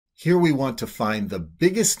Here we want to find the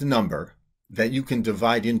biggest number that you can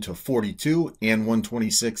divide into 42 and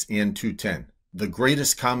 126 and 210. The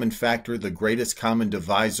greatest common factor, the greatest common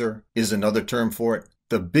divisor is another term for it.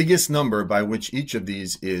 The biggest number by which each of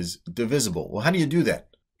these is divisible. Well, how do you do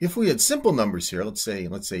that? If we had simple numbers here, let's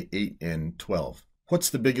say 8 and 12.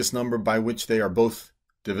 What's the biggest number by which they are both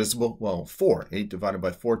divisible? Well, 4. 8 divided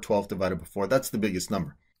by 4, 12 divided by 4. That's the biggest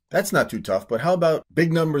number. That's not too tough, but how about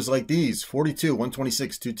big numbers like these? 42,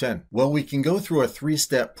 126, 210. Well, we can go through a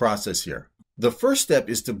 3-step process here. The first step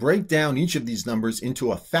is to break down each of these numbers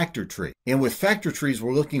into a factor tree. And with factor trees,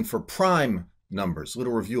 we're looking for prime numbers.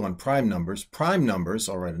 Little review on prime numbers. Prime numbers,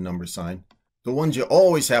 I'll write a number sign. The ones you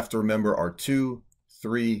always have to remember are 2,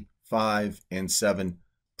 3, 5, and 7.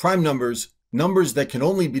 Prime numbers, numbers that can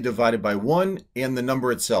only be divided by 1 and the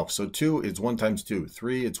number itself. So 2 is 1 times 2.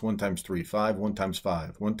 3, it's 1 times 3. 5, 1 times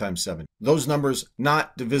 5. 1 times 7. Those numbers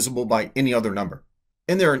not divisible by any other number.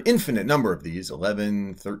 And there are an infinite number of these,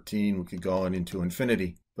 11, 13, we could go on into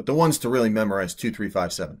infinity. But the ones to really memorize, 2, 3,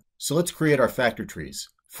 5, 7. So let's create our factor trees.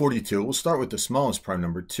 42, we'll start with the smallest prime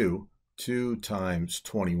number, 2. 2 times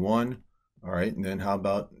 21. All right, and then how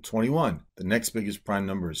about 21? The next biggest prime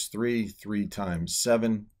number is 3. 3 times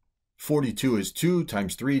 7. 42 is 2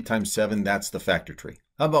 times 3 times 7. That's the factor tree.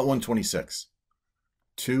 How about 126?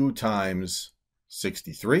 2 times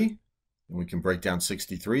 63. And we can break down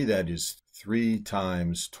 63. That is 3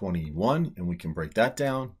 times 21. And we can break that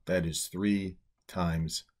down. That is 3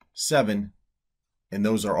 times 7. And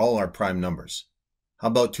those are all our prime numbers. How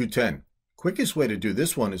about 210? Quickest way to do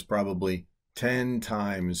this one is probably 10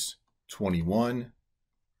 times 21.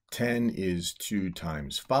 10 is 2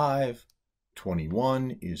 times 5.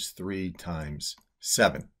 21 is 3 times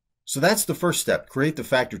 7. So that's the first step. Create the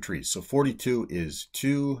factor trees. So 42 is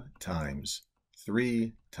 2 times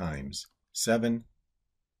 3 times 7.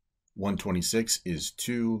 126 is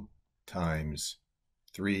 2 times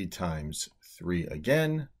 3 times 3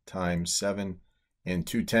 again times 7. And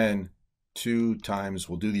 210, 2 times,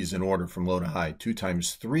 we'll do these in order from low to high. 2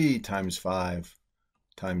 times 3 times 5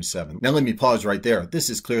 times 7. Now let me pause right there. This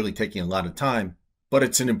is clearly taking a lot of time, but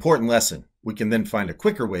it's an important lesson. We can then find a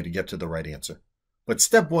quicker way to get to the right answer. But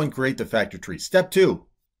step 1, create the factor tree. Step 2,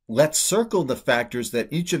 let's circle the factors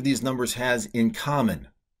that each of these numbers has in common.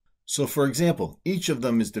 So for example, each of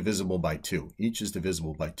them is divisible by 2. Each is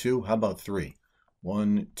divisible by 2. How about 3?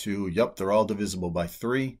 1, 2, yep, they're all divisible by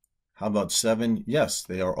 3. How about 7? Yes,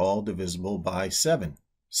 they are all divisible by 7.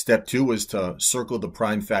 Step 2 was to circle the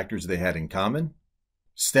prime factors they had in common.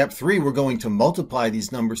 Step 3, we're going to multiply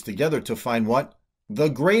these numbers together to find what? The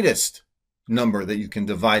greatest number that you can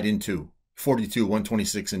divide into 42,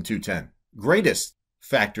 126, and 210. Greatest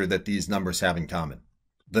factor that these numbers have in common.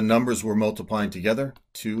 The numbers we're multiplying together,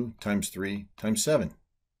 2 times 3 times 7.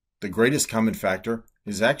 The greatest common factor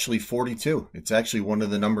is actually 42. It's actually one of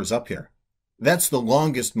the numbers up here. That's the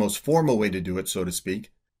longest, most formal way to do it, so to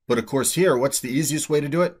speak. But of course here, what's the easiest way to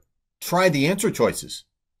do it? Try the answer choices.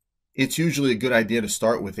 It's usually a good idea to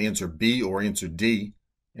start with answer B or answer D,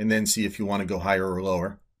 and then see if you want to go higher or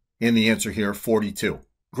lower. And the answer here, 42.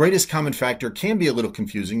 Greatest common factor can be a little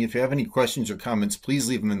confusing. If you have any questions or comments, please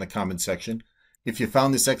leave them in the comment section. If you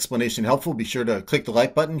found this explanation helpful, be sure to click the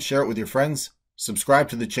like button, share it with your friends, subscribe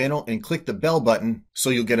to the channel, and click the bell button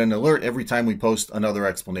so you'll get an alert every time we post another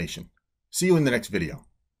explanation. See you in the next video.